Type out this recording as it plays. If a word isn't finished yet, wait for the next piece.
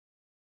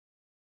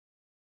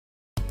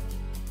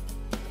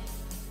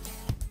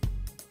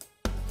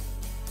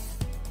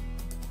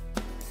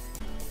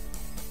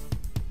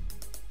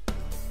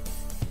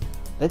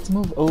let's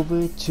move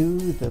over to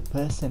the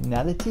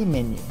personality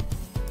menu.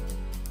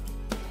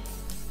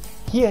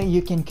 Here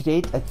you can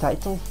create a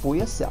title for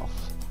yourself.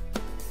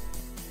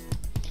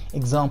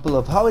 Example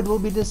of how it will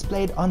be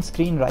displayed on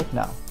screen right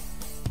now.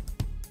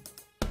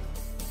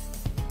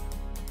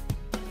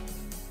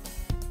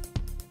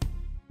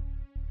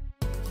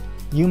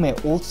 You may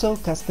also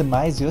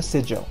customize your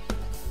sigil.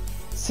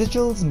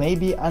 Sigils may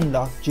be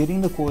unlocked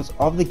during the course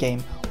of the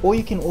game, or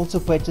you can also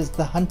purchase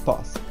the Hunt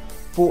Pass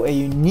for a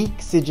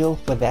unique sigil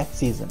for that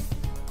season.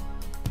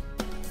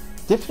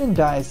 Different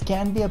dyes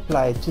can be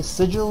applied to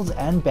sigils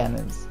and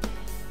banners.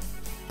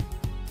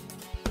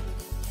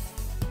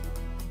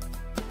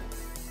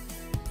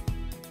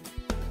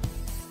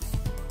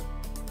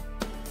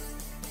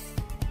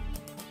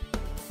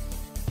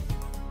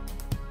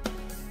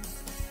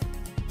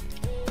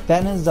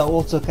 Banners are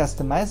also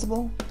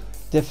customizable,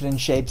 different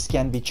shapes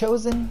can be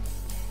chosen,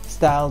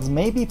 styles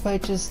may be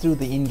purchased through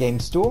the in-game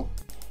store,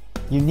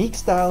 unique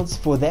styles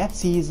for that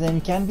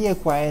season can be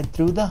acquired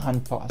through the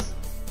Hunt Pass.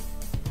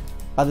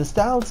 Other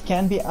styles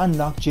can be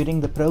unlocked during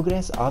the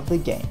progress of the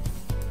game.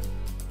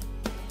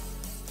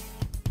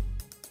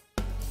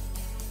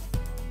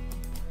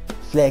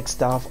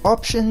 Flagstaff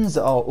options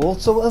are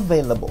also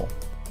available.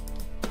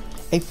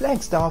 A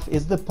flagstaff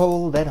is the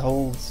pole that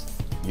holds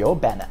your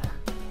banner.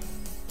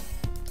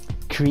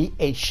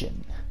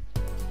 Creation.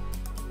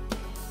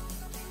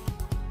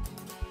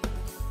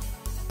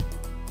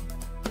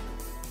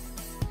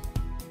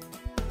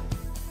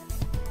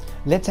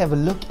 Let's have a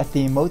look at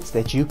the emotes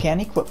that you can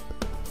equip.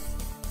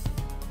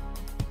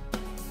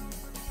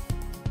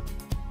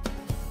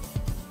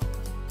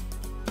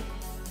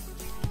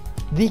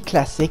 The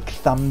classic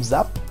thumbs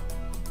up.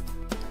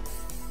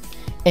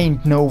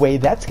 Ain't no way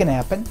that's gonna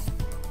happen.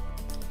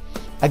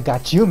 I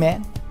got you,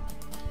 man.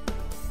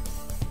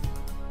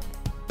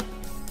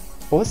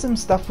 Awesome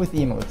stuff with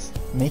emotes,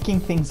 making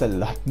things a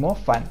lot more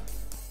fun.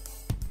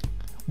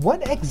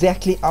 What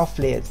exactly are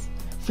flares?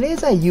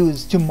 Flares are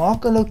used to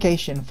mark a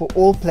location for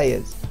all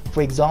players.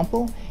 For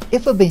example,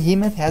 if a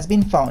behemoth has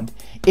been found,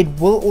 it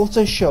will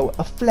also show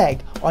a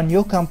flag on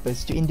your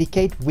compass to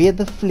indicate where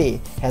the flare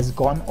has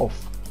gone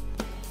off.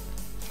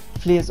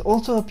 Flares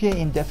also appear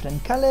in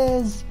different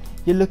colors.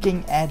 You're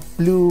looking at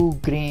blue,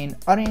 green,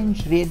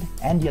 orange, red,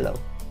 and yellow.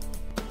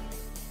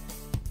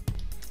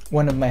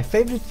 One of my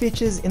favorite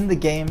features in the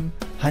game,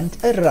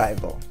 Hunt a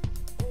Rival.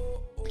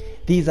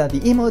 These are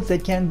the emotes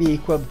that can be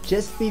equipped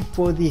just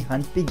before the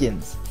hunt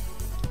begins.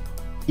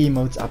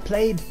 Emotes are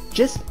played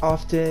just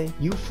after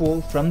you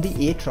fall from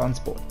the air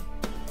transport.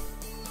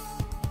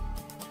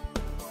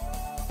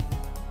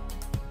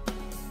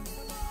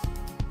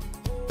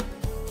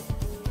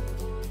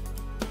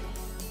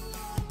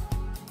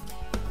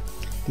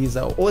 These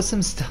are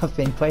awesome stuff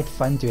and quite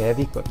fun to have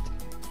equipped.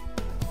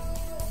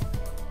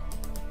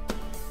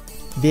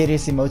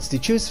 Various emotes to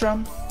choose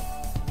from.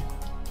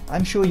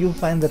 I'm sure you'll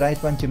find the right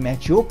one to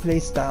match your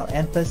playstyle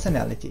and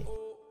personality.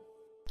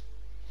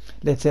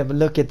 Let's have a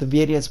look at the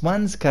various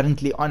ones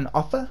currently on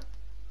offer.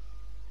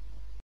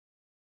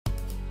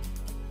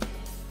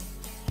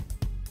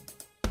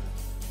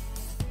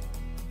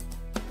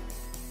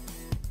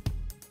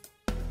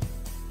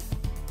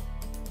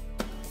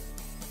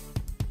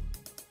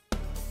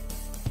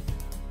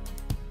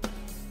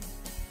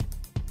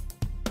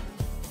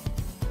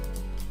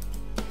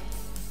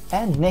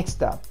 And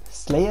next up,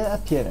 Slayer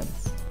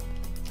Appearance.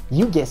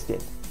 You guessed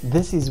it,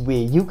 this is where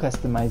you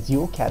customize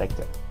your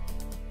character.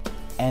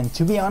 And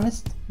to be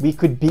honest, we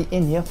could be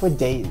in here for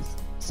days,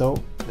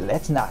 so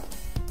let's not.